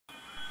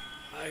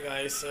Hi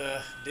guys,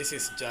 this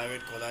is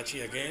Javed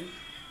KOLACHI again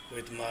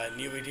with my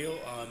new video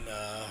on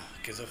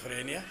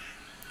schizophrenia.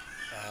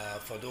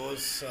 For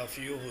those of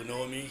you who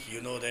know me, you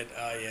know that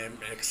I am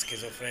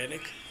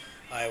ex-schizophrenic.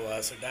 I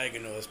was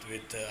diagnosed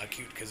with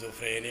acute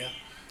schizophrenia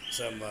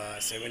some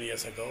 7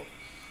 years ago,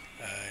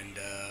 and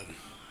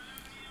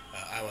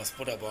I was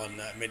put up on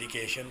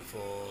medication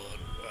for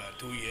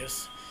 2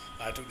 years.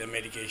 I took the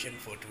medication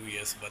for 2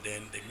 years, but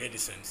then the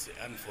medicines,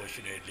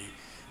 unfortunately,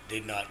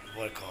 did not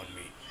work on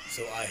me.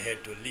 So I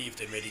had to leave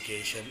the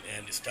medication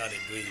and started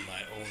doing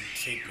my own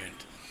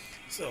treatment.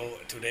 So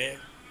today,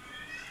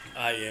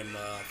 I am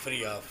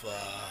free of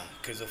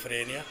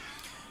schizophrenia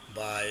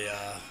by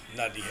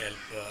not the help,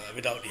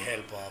 without the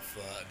help of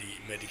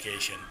the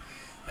medication.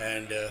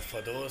 And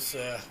for those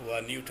who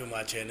are new to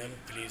my channel,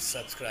 please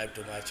subscribe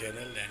to my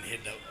channel and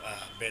hit the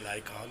bell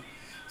icon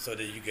so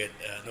that you get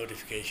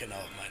notification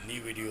of my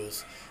new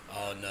videos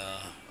on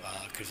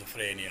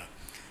schizophrenia.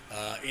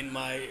 In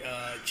my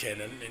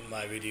channel, in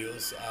my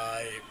videos,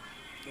 I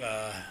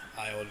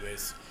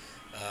always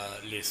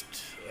list,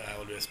 I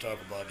always talk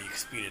about the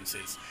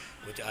experiences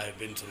which I have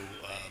been through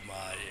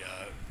my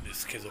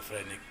this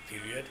schizophrenic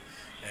period,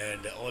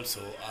 and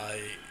also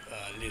I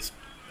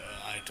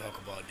talk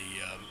about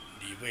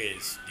the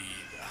ways,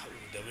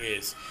 the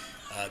ways,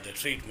 the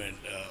treatment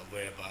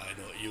whereby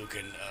you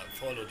can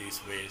follow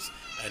these ways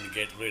and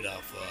get rid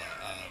of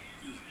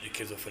the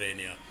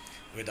schizophrenia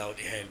without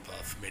the help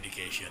of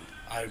medication.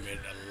 I made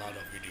a lot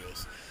of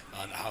videos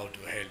on how to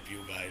help you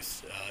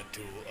guys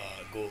to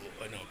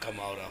come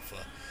out of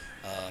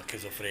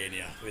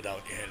schizophrenia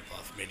without the help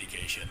of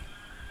medication.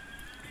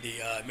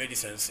 The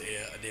medicines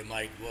they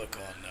might work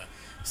on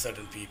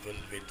certain people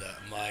with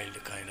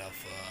mild kind of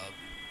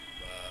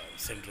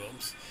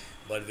syndromes,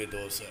 but with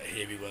those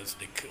heavy ones,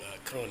 the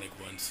chronic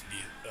ones,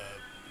 the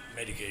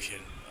medication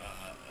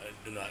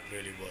do not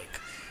really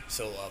work.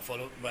 So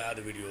follow my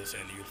other videos,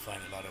 and you'll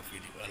find a lot of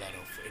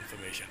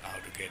information how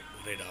to get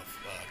rid of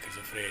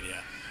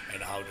schizophrenia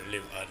and how to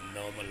live a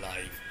normal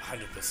life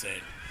 100%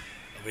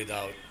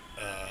 without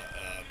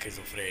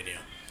schizophrenia.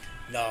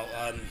 Now,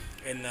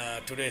 in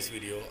today's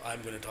video,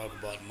 I'm going to talk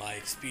about my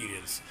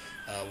experience,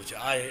 which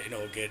I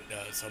get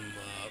some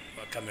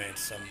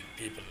comments. Some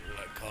people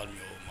call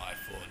me over my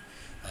phone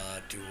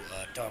to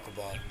talk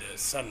about the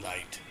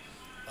sunlight.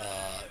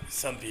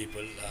 Some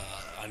people,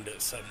 under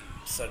some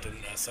certain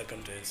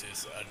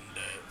circumstances and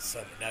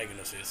some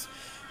diagnosis,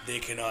 they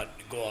cannot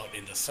go out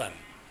in the sun.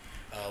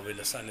 When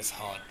the sun is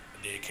hot,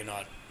 they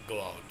cannot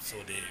go out, so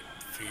they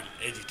feel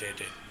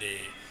agitated.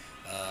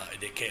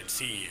 They can't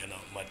see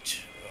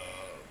much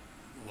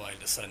while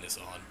the sun is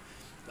on.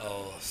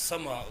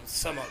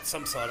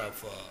 Some sort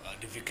of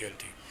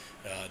difficulty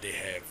they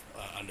have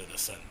under the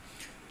sun.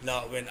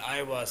 Now, when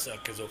I was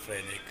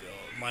schizophrenic,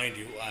 mind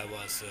you, I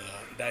was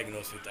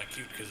diagnosed with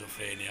acute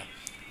schizophrenia,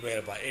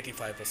 whereby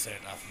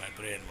 85% of my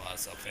brain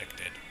was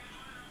affected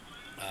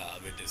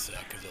with this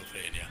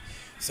schizophrenia.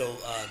 So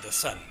the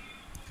sun.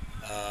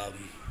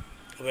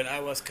 When I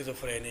was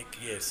schizophrenic,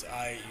 yes,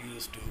 I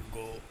used to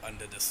go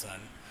under the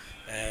sun,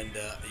 and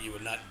you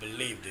will not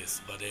believe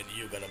this, but then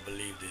you gotta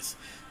believe this,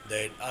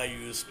 that I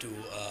used to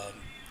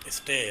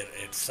stare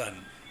at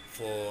sun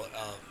for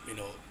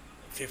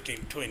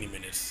 15-20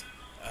 minutes,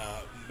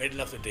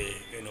 middle of the day,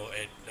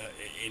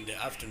 in the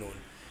afternoon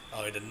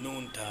or at the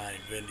noon time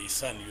when the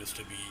sun used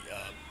to be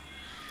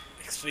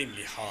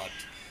extremely hot.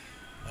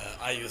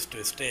 I used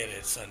to stare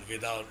at sun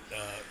without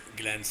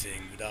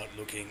glancing, without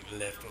looking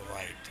left or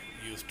right.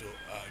 Used to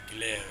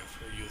glare,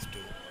 used to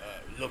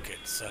look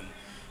at sun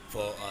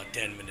for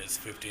 10 minutes,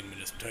 15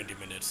 minutes, 20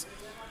 minutes,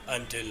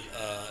 until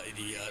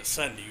the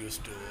sun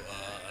used to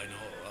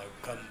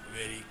come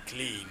very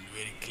clean,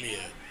 very clear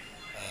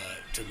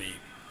to me.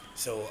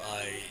 So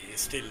I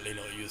still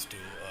used to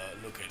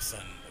look at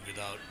sun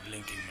without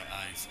blinking my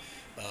eyes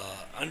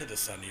under the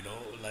sun,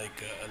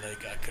 like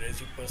a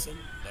crazy person,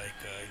 like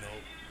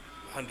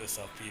hundreds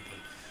of people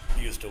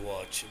used to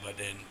watch, but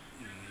then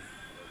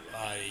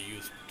I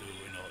used to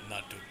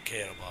not to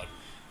care about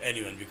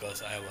anyone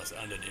because I was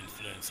under the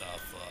influence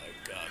of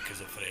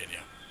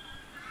schizophrenia,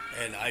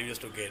 and I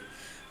used to get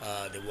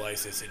the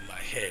voices in my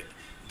head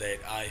that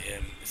I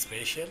am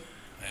special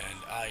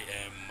and I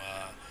am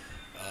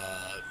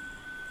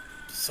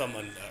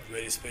someone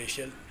very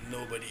special.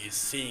 Nobody is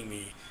seeing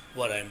me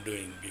what I'm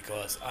doing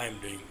because I'm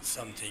doing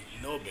something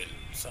noble,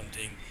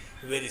 something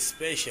very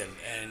special,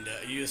 and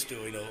used to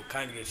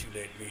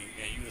congratulate me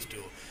and used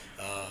to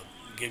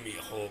give me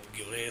hope,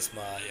 raise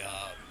my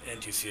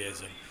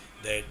enthusiasm.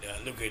 That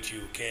look at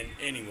you, can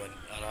anyone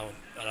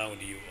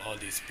around you, all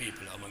these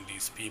people, among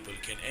these people,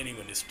 can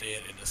anyone stare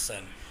at the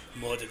sun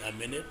more than a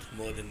minute,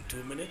 more than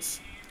 2 minutes?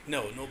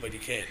 No, nobody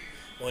can.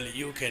 Only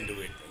you can do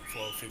it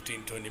for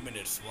 15-20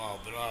 minutes. Wow,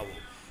 bravo!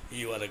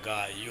 You are the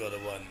guy. You are the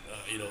one.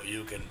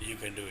 You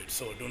can do it.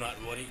 So do not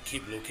worry.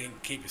 Keep looking.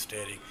 Keep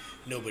staring.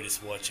 Nobody's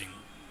watching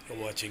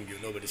you.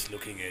 Nobody's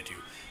looking at you.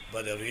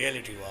 But the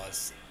reality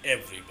was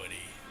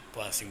everybody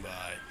passing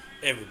by,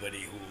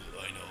 everybody who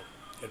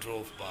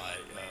drove by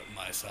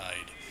my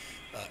side,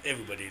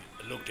 everybody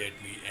looked at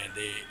me, and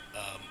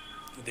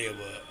they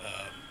were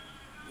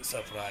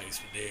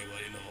surprised. They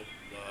were,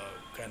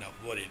 kind of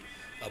worried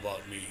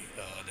about me,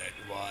 that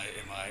why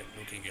am I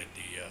looking at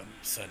the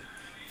sun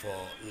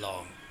for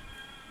long.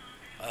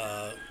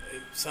 Uh,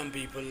 some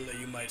people,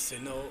 you might say,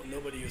 no,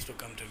 nobody used to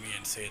come to me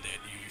and say that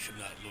you should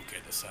not look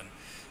at the sun.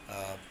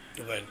 Uh,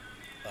 well,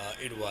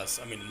 it was,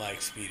 I mean, my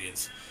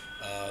experience.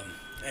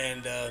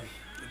 And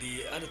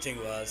the other thing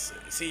was,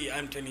 see,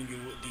 I'm telling you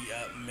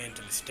the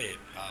mental state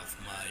of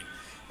mine,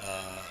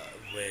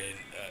 when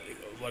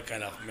what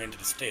kind of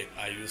mental state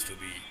I used to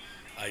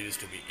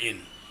be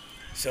in.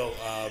 So,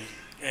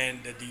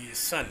 and the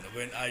sun,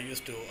 when I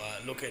used to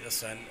look at the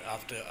sun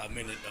after a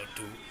minute or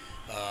two,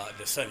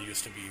 the sun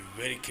used to be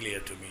very clear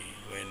to me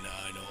when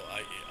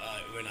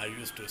when I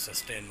used to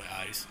sustain my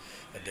eyes,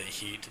 the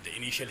heat, the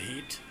initial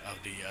heat of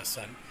the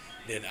sun.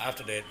 Then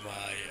after that,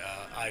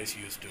 my eyes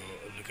used to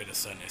look at the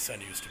sun. The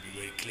sun used to be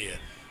very clear,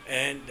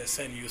 and the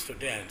sun used to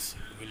dance.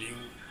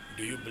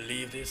 Do you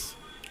believe this?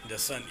 The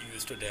sun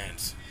used to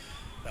dance.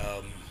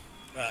 Um,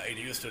 it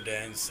used to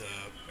dance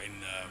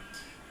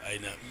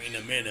in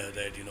a manner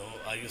that,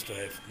 I used to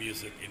have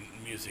music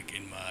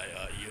in my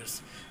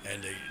ears,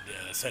 and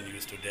the sun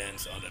used to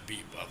dance on the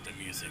beat of the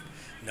music.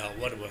 Now,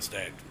 what was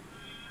that?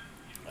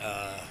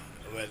 Uh,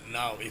 well,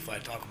 now if I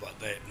talk about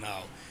that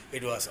now,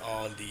 it was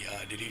all the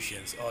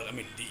delusions, all I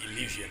mean the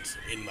illusions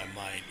in my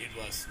mind. It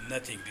was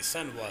nothing. The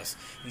sun was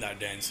not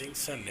dancing.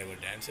 Sun never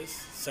dances.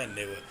 Sun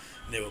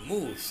never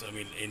moves. I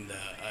mean,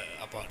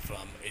 apart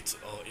from its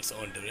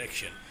own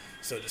direction.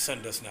 So the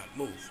sun does not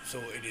move. So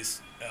it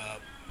is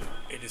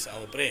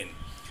our brain,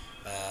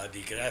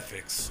 the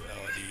graphics,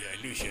 the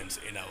illusions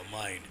in our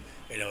mind,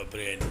 in our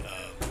brain,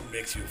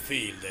 makes you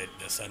feel that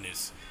the sun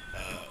is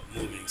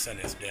moving, sun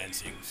is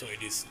dancing. So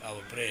it is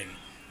our brain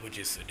which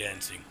is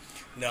dancing.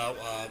 Now,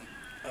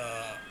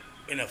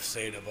 enough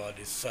said about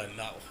the sun.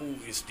 Now, who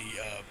is the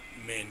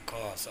main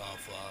cause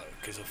of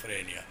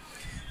schizophrenia?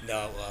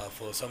 Now,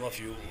 for some of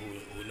you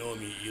who know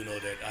me, you know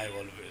that I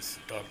always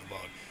talk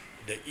about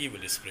the evil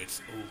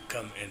spirits who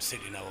come and sit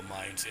in our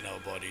minds, in our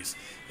bodies,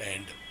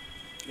 and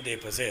they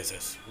possess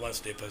us. Once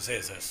they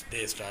possess us,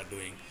 they start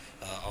doing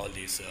all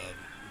these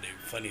the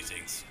funny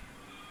things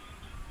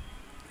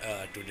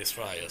to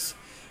destroy us,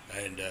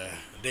 and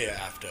they are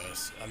after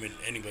us. I mean,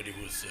 anybody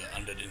who's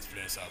under the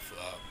influence of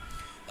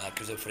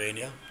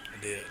schizophrenia,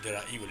 there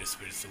are evil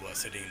spirits who are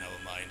sitting in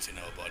our minds, in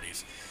our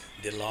bodies.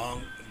 The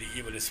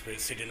evil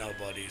spirits sit in our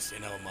bodies,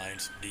 in our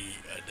minds,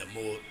 the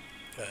more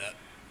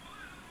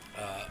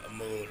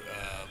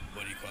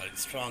what do you call it,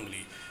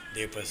 strongly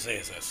they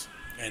possess us,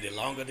 and the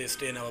longer they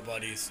stay in our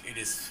bodies, it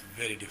is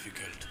very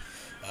difficult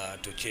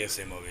to chase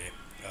them away,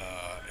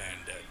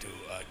 and to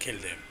kill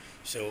them.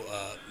 So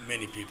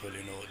many people,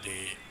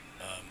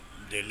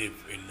 they live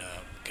in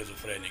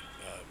schizophrenic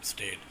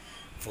state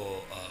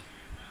for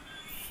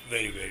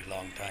very very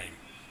long time.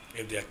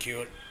 If they are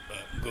cured,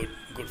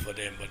 good for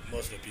them. But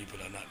most of the people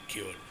are not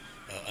cured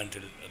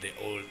until the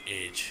old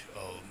age,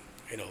 or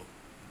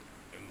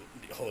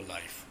the whole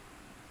life.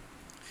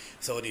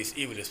 So these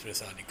evil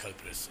spirits are the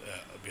culprits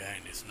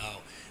behind this.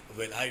 Now,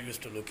 when I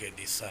used to look at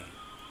the sun,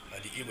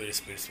 the evil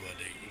spirits were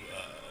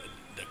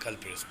the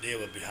culprits. They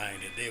were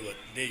behind it.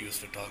 They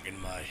used to talk in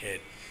my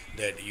head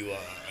that you are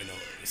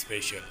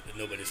special.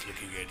 Nobody's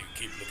looking at you.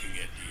 Keep looking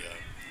at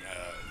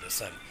the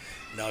sun.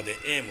 Now the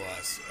aim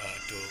was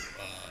to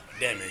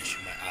damage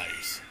my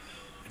eyes,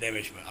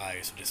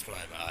 destroy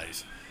my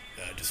eyes,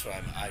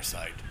 destroy my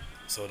eyesight,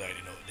 so that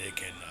they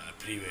can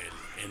prevail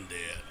in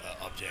their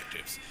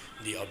objectives.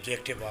 The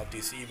objective of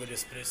these evil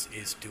spirits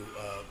is to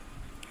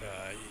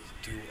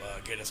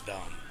get us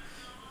down.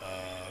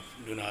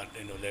 Do not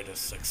let us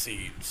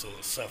succeed. So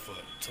suffer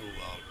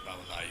throughout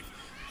our life,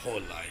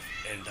 whole life,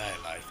 entire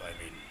life. I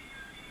mean.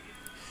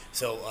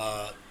 So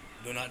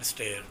do not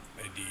stare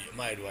at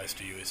my advice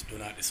to you is, do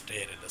not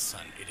stare at the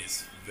sun. It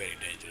is very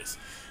dangerous,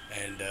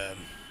 and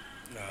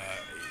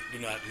do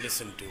not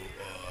listen to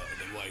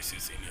the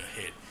voices in your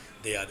head.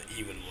 They are the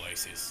evil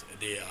voices.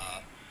 They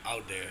are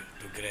out there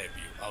to grab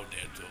you, out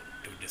there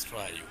to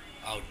destroy you,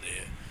 out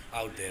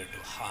there to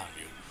harm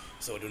you.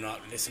 So do not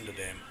listen to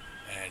them,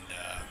 and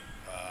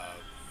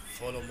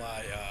follow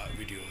my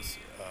videos.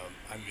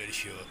 I'm very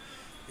sure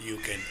you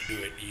can do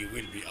it. You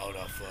will be out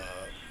of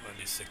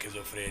this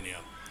schizophrenia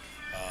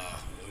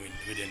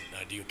within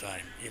due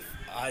time. If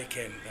I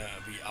can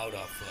be out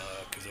of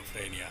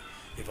schizophrenia,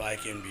 if I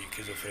can be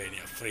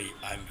schizophrenia free,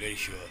 I'm very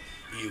sure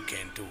you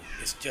can too.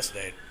 It's just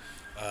that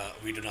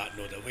we do not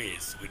know the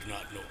ways. We do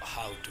not know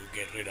how to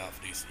get rid of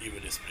these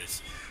evil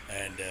spirits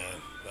and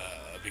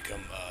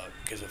become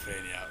a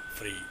schizophrenia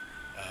free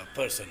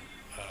person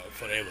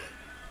forever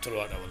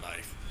throughout our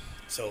life.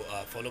 So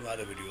follow my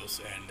other videos,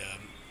 and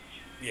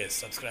yes,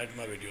 subscribe to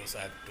my videos.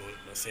 I have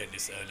said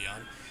this early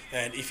on.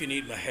 And if you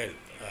need my help,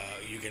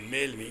 you can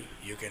mail me,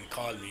 you can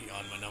call me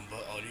on my number,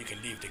 or you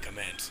can leave the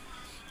comments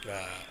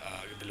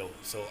below.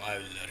 So I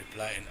will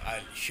reply, and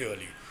I'll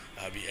surely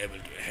be able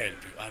to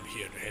help you. I'm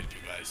here to help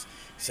you guys.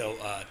 So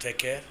take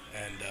care,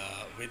 and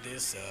with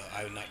this,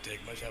 I will not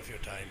take much of your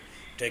time.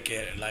 Take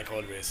care, and like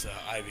always,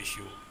 I wish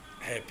you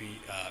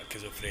happy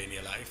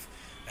schizophrenia life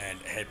and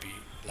happy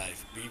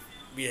life.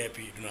 Be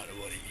happy. Do not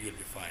worry. You'll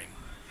be fine.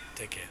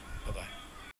 Take care. Bye bye.